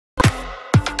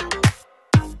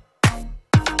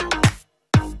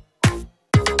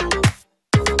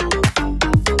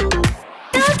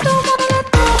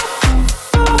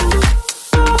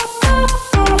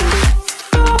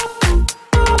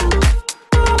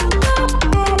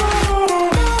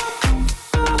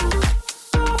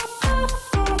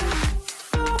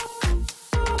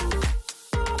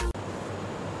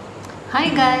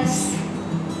guys,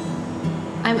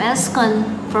 I'm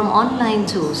Escon from Online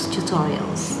Tools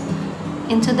Tutorials.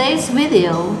 In today's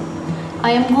video,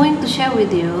 I am going to share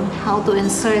with you how to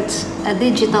insert a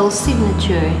digital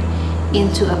signature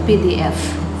into a PDF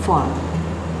form.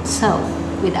 So,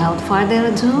 without further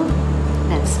ado,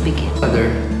 let's begin. Mother,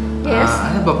 yes? I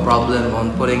have a problem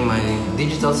on putting my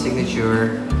digital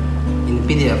signature in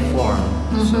PDF form.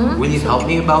 So, will you help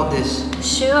me about this?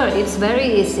 Sure, it's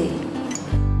very easy.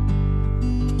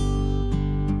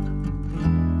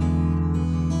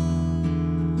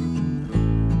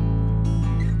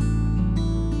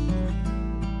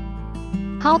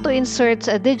 How to insert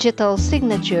a digital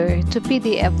signature to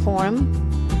PDF form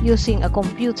using a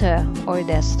computer or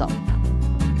desktop.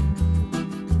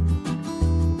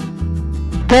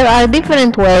 There are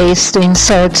different ways to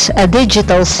insert a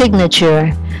digital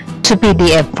signature to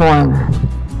PDF form.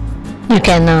 You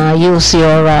can use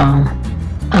your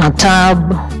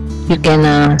tab, you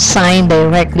can sign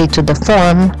directly to the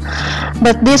form,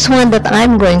 but this one that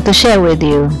I'm going to share with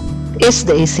you is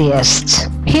the easiest.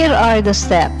 Here are the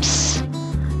steps.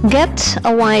 Get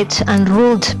a white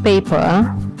unruled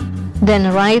paper,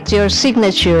 then write your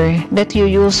signature that you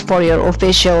use for your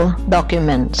official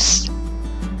documents.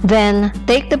 Then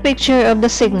take the picture of the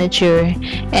signature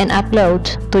and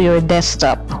upload to your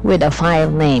desktop with a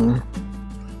file name.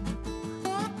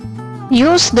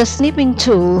 Use the snipping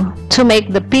tool to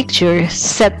make the picture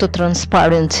set to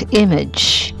transparent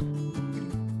image.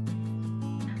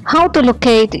 How to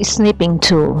locate a snipping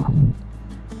tool?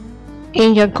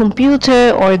 In your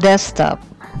computer or desktop,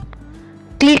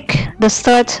 click the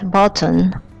Start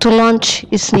button to launch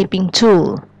a snipping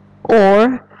tool,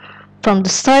 or from the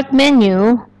Start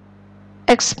menu,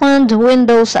 expand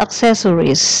Windows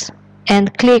Accessories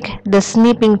and click the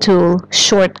Snipping Tool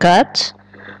shortcut,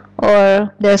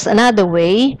 or there's another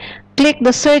way, click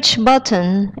the Search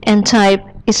button and type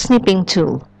a Snipping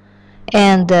Tool,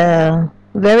 and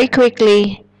very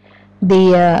quickly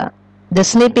the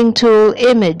snipping tool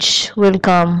image will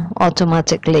come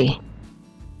automatically.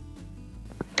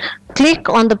 Click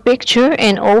on the picture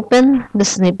and open the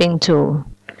snipping tool.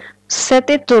 Set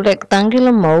it to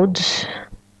rectangular mode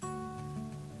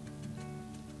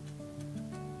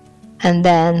and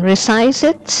then resize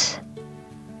it.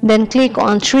 Then click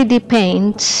on 3D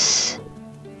Paint,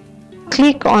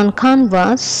 click on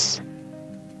Canvas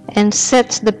and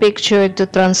set the picture to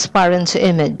transparent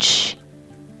image.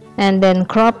 And then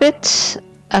crop it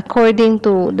according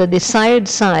to the desired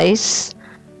size,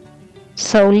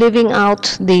 so leaving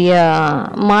out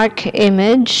the mark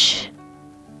image.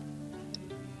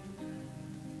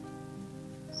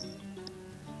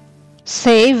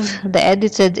 Save the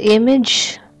edited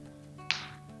image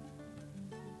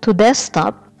to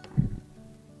desktop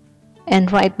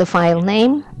and write the file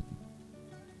name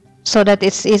so that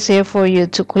it's easier for you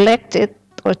to collect it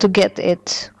or to get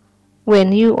it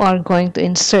when you are going to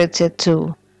insert it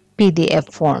to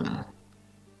PDF form,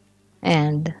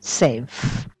 and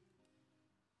save.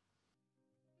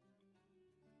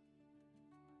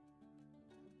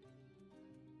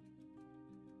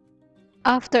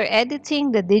 After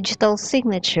editing the digital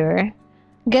signature,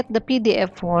 get the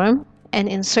PDF form and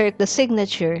insert the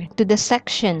signature to the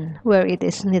section where it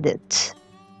is needed.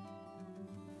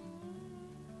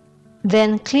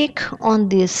 Then click on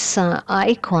this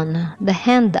icon, the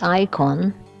hand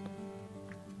icon.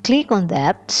 Click on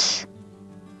that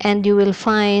and you will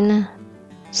find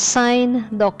Sign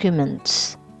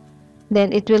Documents.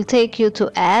 Then it will take you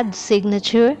to Add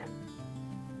Signature.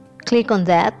 Click on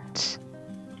that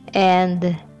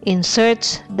and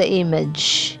insert the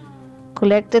image.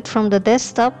 Collect it from the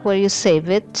desktop where you save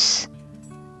it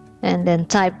and then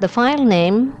type the file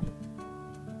name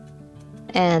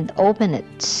and open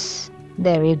it.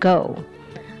 There you go.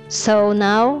 So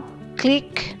now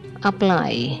click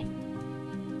Apply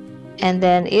and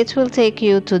then it will take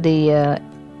you to the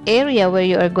area where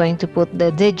you are going to put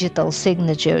the digital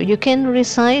signature. You can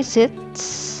resize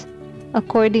it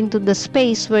according to the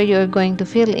space where you are going to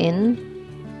fill in.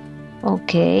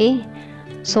 Okay,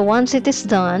 so once it is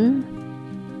done,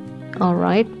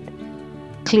 alright,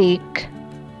 click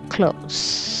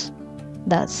Close.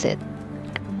 That's it.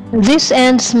 This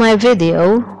ends my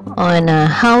video on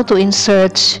how to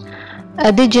insert a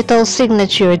digital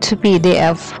signature to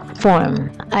PDF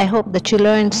form. I hope that you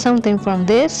learned something from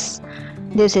this.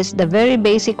 This is the very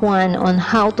basic one on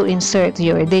how to insert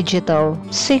your digital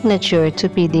signature to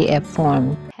PDF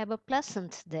form. Have a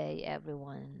pleasant day,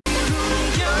 everyone.